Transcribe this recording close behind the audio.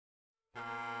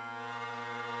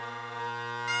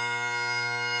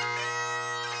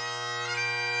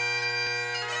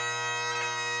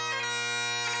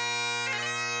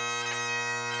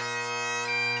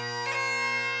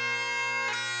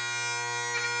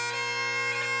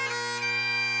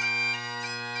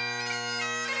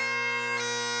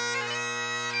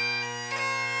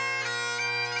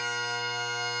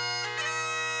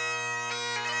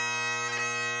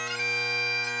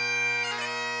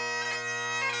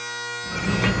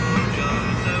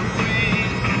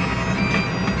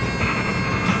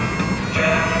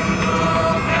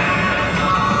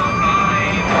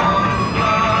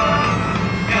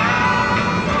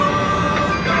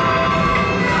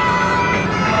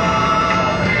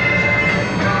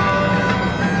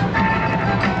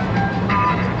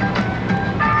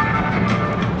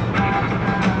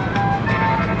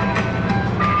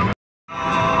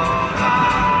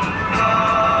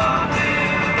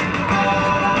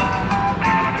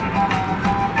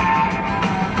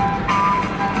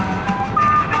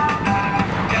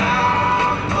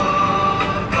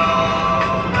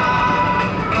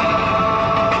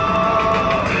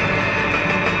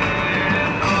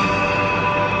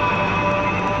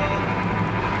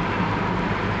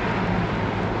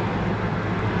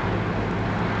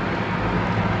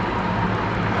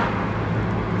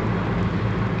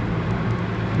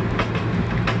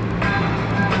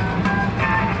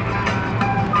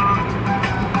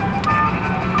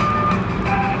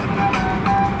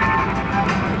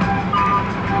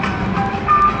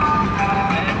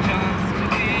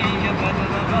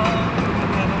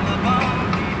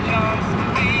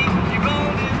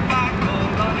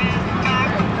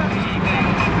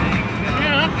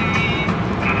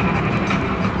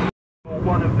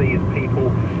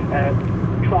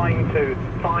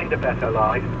a better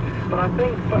life. But I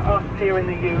think for us here in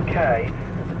the UK,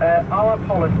 our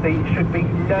policy should be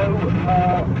no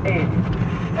more in.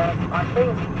 I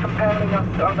think comparing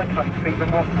us to other countries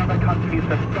and what other countries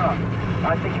have done,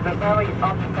 I think is a very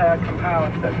unfair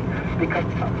comparison, because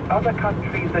other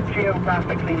countries are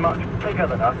geographically much bigger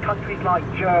than us. Countries like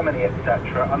Germany,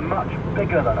 etc., are much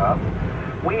bigger than us.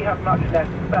 We have much less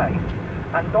space,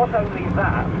 and not only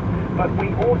that, but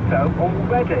we also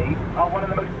already are one of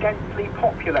the most densely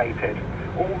populated.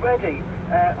 Already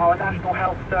our National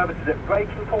Health Service is at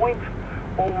breaking point.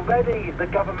 Already the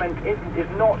government is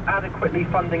not adequately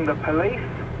funding the police.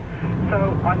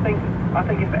 So I think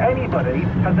if anybody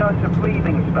has earned a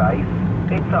breathing space,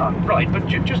 it's us. Right, but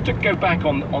just to go back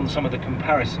on some of the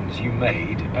comparisons you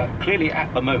made, clearly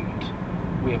at the moment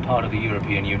we are part of the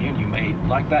European Union. You may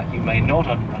like that, you may not.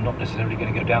 I'm not necessarily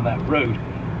going to go down that road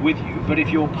with you, but if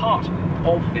you're part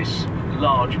of this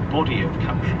large body of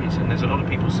countries, and there's a lot of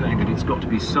people saying that it's got to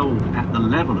be solved at the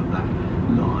level of that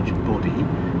large body,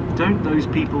 don't those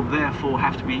people therefore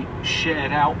have to be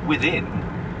shared out within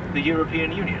the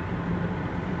European Union?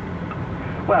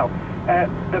 Well,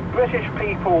 the British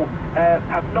people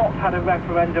have not had a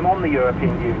referendum on the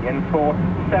European Union for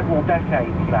several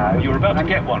decades now. You're about to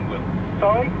get one, Will.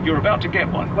 Sorry? You're about to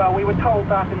get one. Well, we were told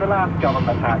that in the last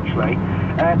government, actually.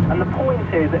 And the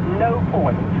point is, at no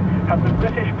point have the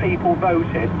British people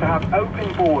voted to have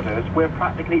open borders where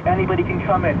practically anybody can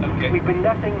come in. Okay. We've been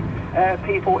letting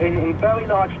people in very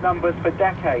large numbers for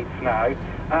decades now.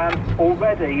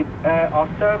 Already, our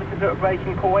services are at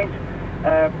breaking point.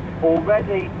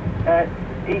 Already,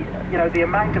 you know, the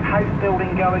amount of house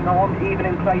building going on, even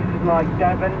in places like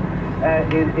Devon,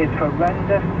 is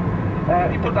horrendous.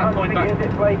 Let me put that point back.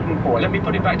 Let me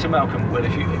put it back to Malcolm, Will,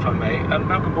 if I may.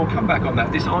 Malcolm, we'll come back on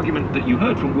that. This argument that you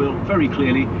heard from Will very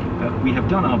clearly, we have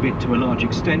done our bit to a large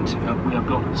extent. We have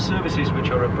got services which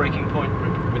are at breaking point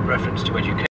with reference to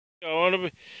education.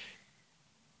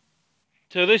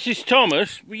 So this is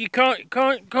Thomas. Well, you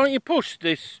can't you push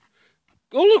this?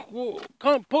 Oh look,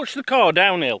 can't push the car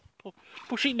downhill.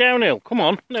 Push it downhill. Come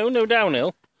on, no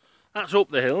downhill. That's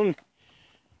up the hill.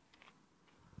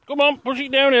 Come on, push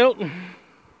it downhill.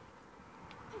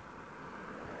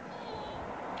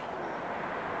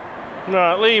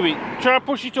 Right, leave it. Try to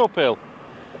push it uphill.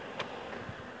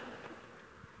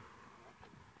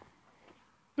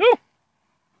 Oh!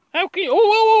 How can you...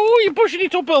 Oh, you're pushing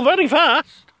it uphill very fast.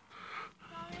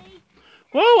 Sorry.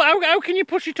 Whoa, how can you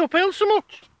push it uphill so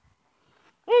much?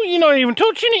 Oh, you're not even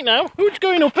touching it now. Who's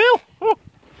going uphill? Oh.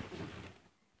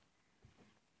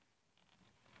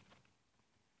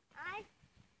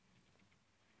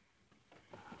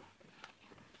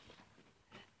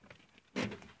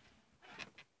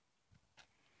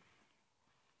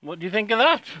 What do you think of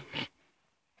that?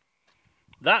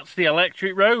 That's the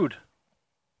electric road.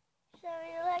 So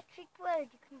the electric road,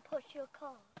 you can push your car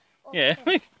up. Yeah.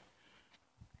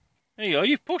 There you go,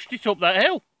 you've pushed it up that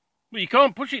hill. But you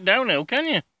can't push it downhill, can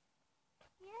you?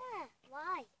 Yeah,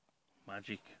 why?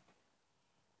 Magic.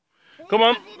 Come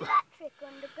on. Electric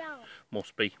underground.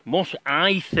 Must be.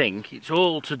 I think it's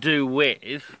all to do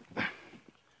with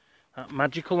that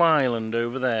magical island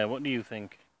over there. What do you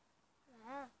think?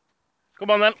 Come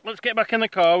on then, let's get back in the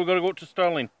car, we've got to go up to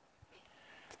Stirling.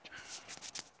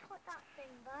 Put that thing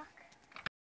back.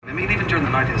 I mean, even during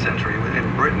the 19th century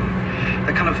within Britain,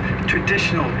 the kind of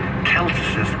traditional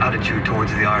Celticist attitude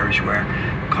towards the Irish where,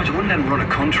 God, you wouldn't let them run a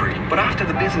country. But after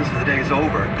the business of the day is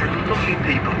over, they're lovely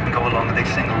people who go along and they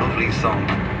sing a lovely song.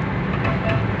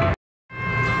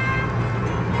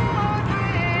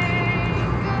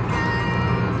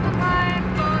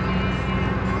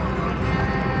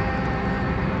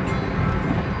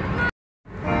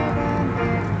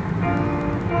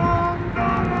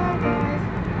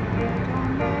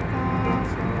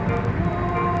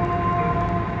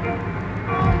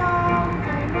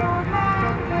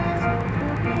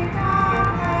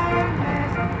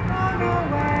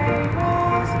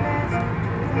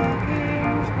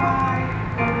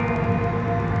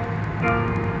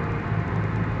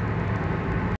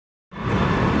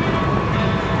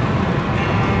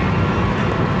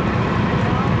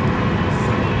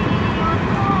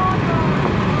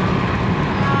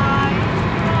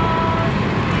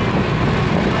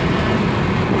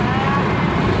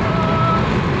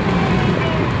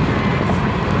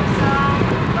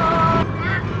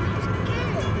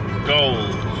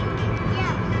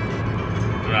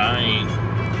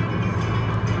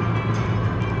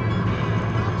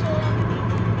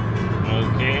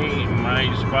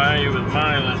 Inspire you with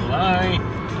my little eye.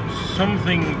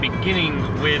 Something beginning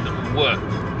with W.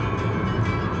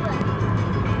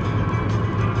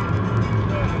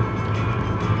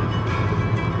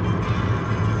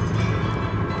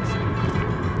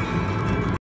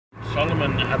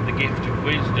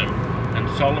 kingdom, and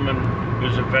Solomon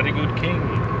was a very good king.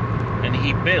 And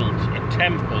he built a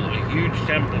temple, a huge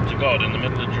temple to God in the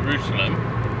middle of Jerusalem,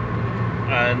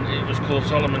 and it was called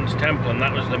Solomon's Temple, and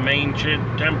that was the main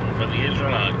temple for the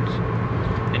Israelites.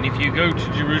 And if you go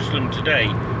to Jerusalem today,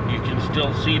 you can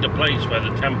still see the place where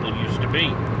the temple used to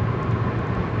be.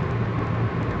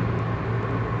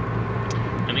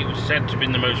 And it was said to be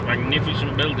the most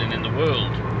magnificent building in the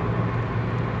world.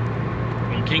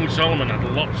 And King Solomon had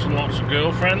lots and lots of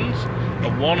girlfriends,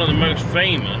 and one of the most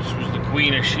famous was the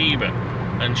Queen of Sheba.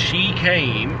 And she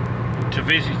came to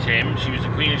visit him. She was the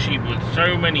Queen of Sheba with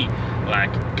so many,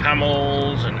 like,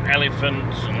 camels and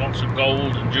elephants and lots of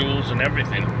gold and jewels and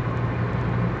everything.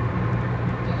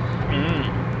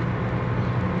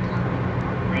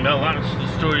 Well, that's the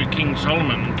story of King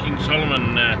Solomon. And King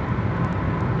Solomon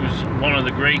was one of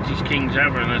the greatest kings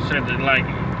ever, and I said that, like,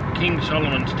 King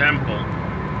Solomon's temple,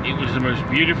 it was the most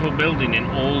beautiful building in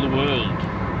all the world.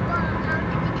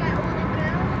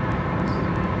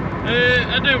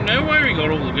 I don't know where he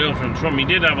got all the girlfriends from. He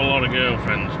did have a lot of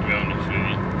girlfriends, to be honest with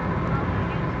you.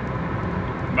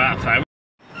 About 1,000.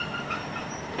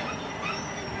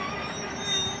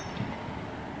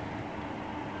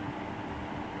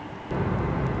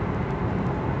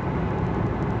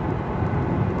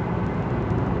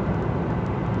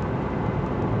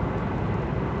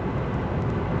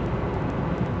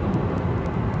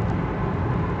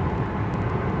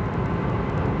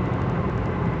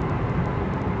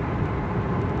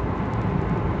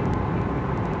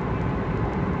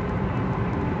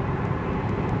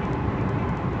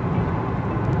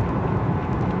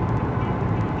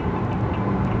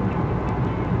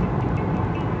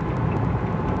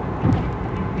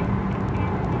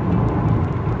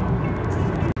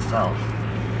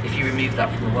 If you remove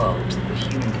that from the world, the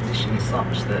human condition is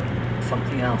such that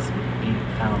something else would be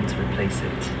found to replace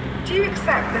it. Do you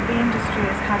accept that the industry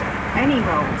has had any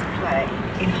role to play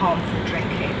in harmful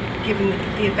drinking, given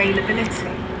the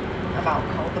availability of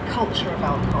alcohol, the culture of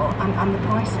alcohol, and the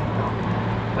pricing of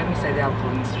alcohol? When we say the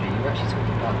alcohol industry, you're actually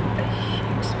talking about a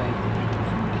huge swathe of people,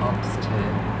 from pubs to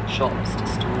shops to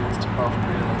stores to craft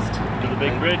brewers to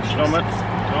Big Bridge, Thomas.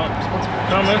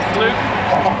 Luke.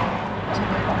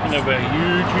 You know where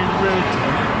huge road.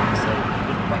 So you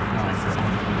wouldn't recognise it.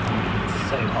 It's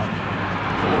so hard.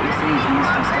 But what we see is the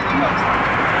industry stepping up.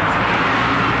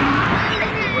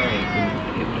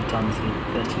 It would have done some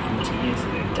 30, 40 years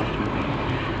ago, definitely.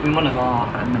 I mean, one of our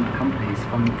member companies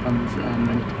funds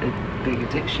a big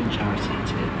addiction charity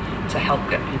to help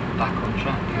get people back on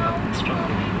track who have been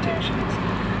struggling with addictions.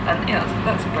 And yeah,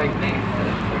 that's a great move for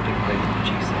a big global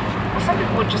producer. Well, some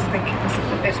people would just think it was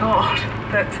a bit odd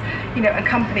that, you know, a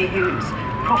company whose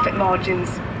profit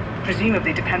margins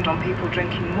presumably depend on people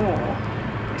drinking more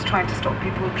is trying to stop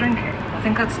people drinking. I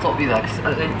think I'd stop you there, because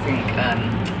I don't think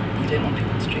you don't want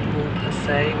people to drink more per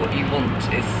se. What you want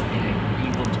is, you know,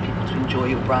 you want people to enjoy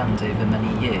your brand over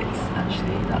many years.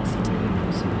 Actually, that's a really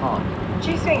important part.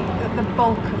 Do you think that the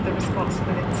bulk of the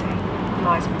responsibility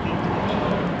lies with the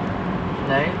individual?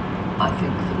 No, I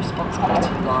think the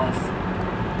responsibility lies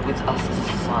with us as a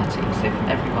society. So from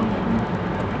everyone, from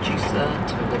a producer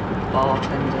to a local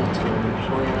bartender to an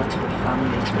employer to a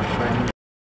family to a friend,